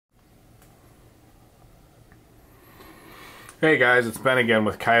Hey guys, it's Ben again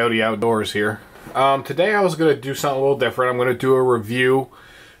with Coyote Outdoors here. Today I was going to do something a little different. I'm going to do a review.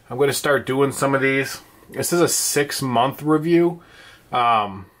 I'm going to start doing some of these. This is a 6-month review.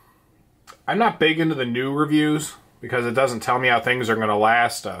 I'm not big into the new reviews because it doesn't tell me how things are going to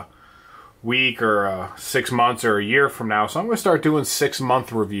last a week or 6 months or a year from now. So I'm going to start doing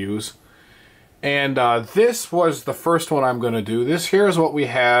 6-month reviews. And this was the first one I'm going to do. This here is what we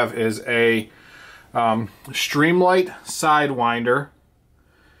have is a Streamlight Sidewinder,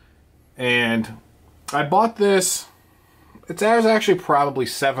 and I bought this, it was actually probably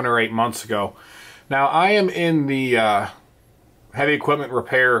 7 or 8 months ago. Now I am in the heavy equipment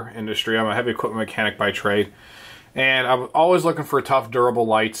repair industry. I'm a heavy equipment mechanic by trade, and I'm always looking for tough, durable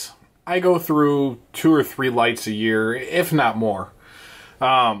lights. I go through 2 or 3 lights a year, if not more.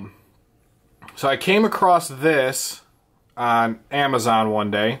 So I came across this on Amazon one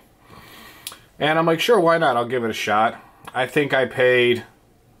day. And I'm like, sure, why not? I'll give it a shot. I think I paid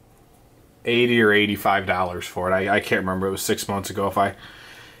 $80 or $85 for it. I can't remember. It was 6 months ago.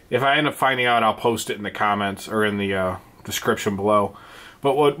 If I end up finding out, I'll post it in the comments or in the description below.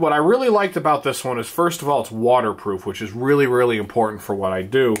 But what I really liked about this one is, first of all, it's waterproof, which is really, really important for what I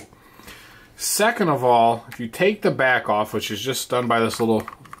do. Second of all, if you take the back off, which is just done by this little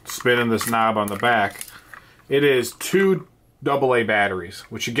spinning this knob on the back, it is 2 AA batteries,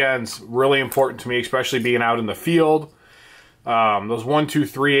 which again is really important to me, especially being out in the field. Those 1, 2,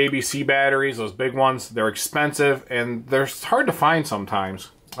 3 ABC batteries, those big ones, they're expensive and they're hard to find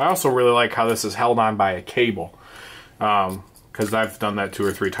sometimes. I also really like how this is held on by a cable, because I've done that 2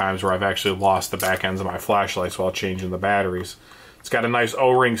 or 3 times where I've actually lost the back ends of my flashlights while changing the batteries. It's got a nice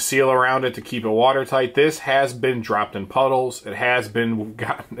O-ring seal around it to keep it watertight. This has been dropped in puddles.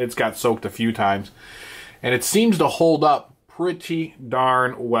 It's got soaked a few times, and it seems to hold up pretty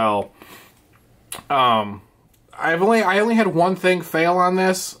darn well. I only had one thing fail on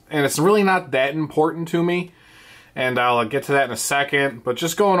this, and it's really not that important to me, and I'll get to that in a second. But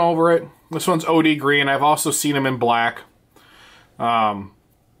just going over it, this one's OD green. I've also seen them in black. The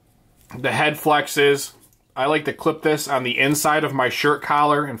head flexes. I like to clip this on the inside of my shirt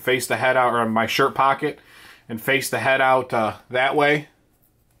collar and face the head out, or on my shirt pocket and face the head out that way,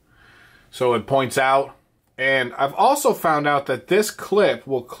 so it points out. And I've also found out that this clip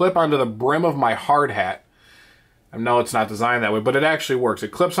will clip onto the brim of my hard hat. I know it's not designed that way, but it actually works.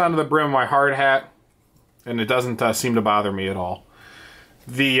 It clips onto the brim of my hard hat, and it doesn't seem to bother me at all.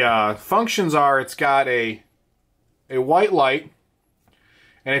 The functions are, it's got a white light,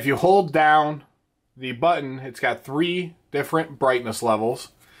 and if you hold down the button, it's got 3 different brightness levels.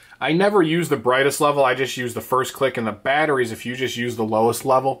 I never use the brightest level, I just use the first click, and the batteries, if you just use the lowest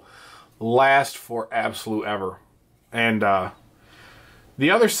level, last for absolute ever. And the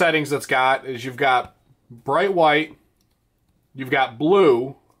other settings that's got is you've got bright white, you've got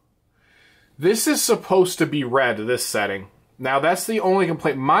blue. This is supposed to be red, this setting. Now that's the only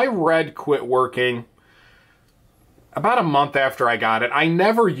complaint. My red quit working about a month after I got it. I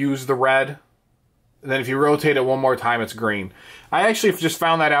never use the red. And then if you rotate it one more time, it's green. I actually just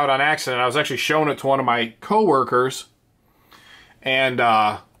found that out on accident. I was actually showing it to one of my coworkers, and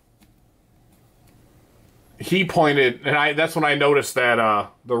he pointed, and that's when I noticed that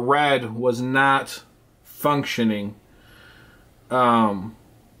the red was not functioning. But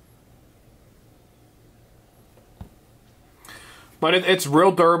it's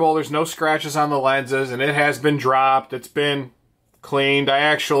real durable. There's no scratches on the lenses, and it has been dropped. It's been cleaned. I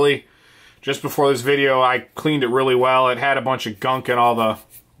actually, just before this video, I cleaned it really well. It had a bunch of gunk in all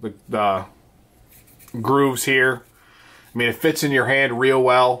the grooves here. I mean, it fits in your hand real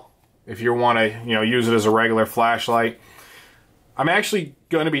well if you want to, use it as a regular flashlight. I'm actually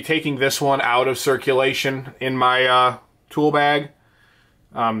going to be taking this one out of circulation in my tool bag.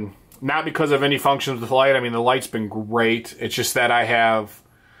 Not because of any functions with the light. I mean, the light's been great. It's just that I have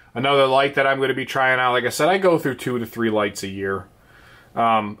another light that I'm going to be trying out. Like I said, I go through 2 to 3 lights a year.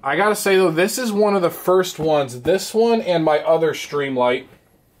 I gotta say though, this is one of the first ones. This one and my other Streamlight,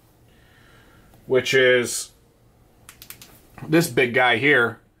 which is this big guy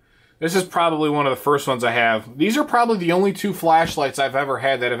here. This is probably one of the first ones I have. These are probably the only 2 flashlights I've ever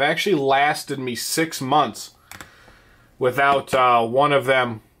had that have actually lasted me 6 months without one of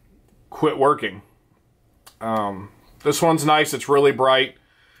them quit working. This one's nice. It's really bright,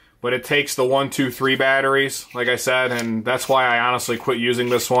 but it takes the 1, 2, 3 batteries, like I said, and that's why I honestly quit using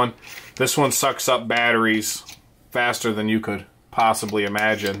this one. This one sucks up batteries faster than you could possibly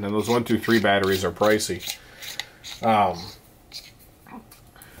imagine, and those 1, 2, 3 batteries are pricey.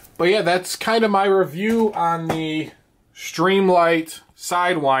 But yeah, that's kind of my review on the Streamlight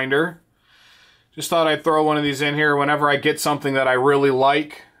Sidewinder. Just thought I'd throw one of these in here. Whenever I get something that I really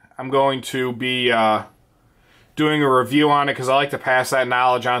like, I'm going to be doing a review on it because I like to pass that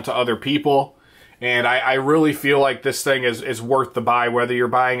knowledge on to other people. And I really feel like this thing is worth the buy, whether you're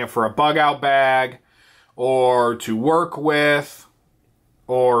buying it for a bug out bag or to work with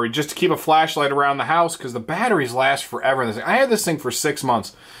or just to keep a flashlight around the house, because the batteries last forever. I had this thing for 6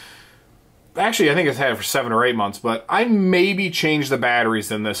 months. Actually, I think I've had it for 7 or 8 months, but I maybe changed the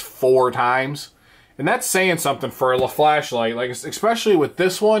batteries in this 4 times. And that's saying something for a flashlight. Like, especially with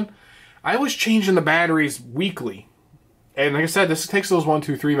this one, I was changing the batteries weekly. And like I said, this takes those 1,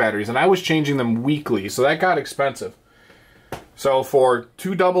 2, 3 batteries, and I was changing them weekly, so that got expensive. So for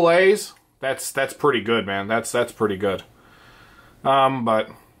 2 AA's, that's pretty good, man. That's pretty good. But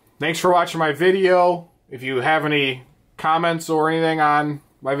thanks for watching my video. If you have any comments or anything on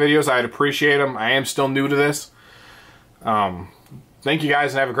my videos, I'd appreciate them. I am still new to this. Thank you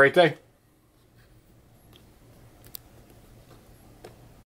guys and have a great day.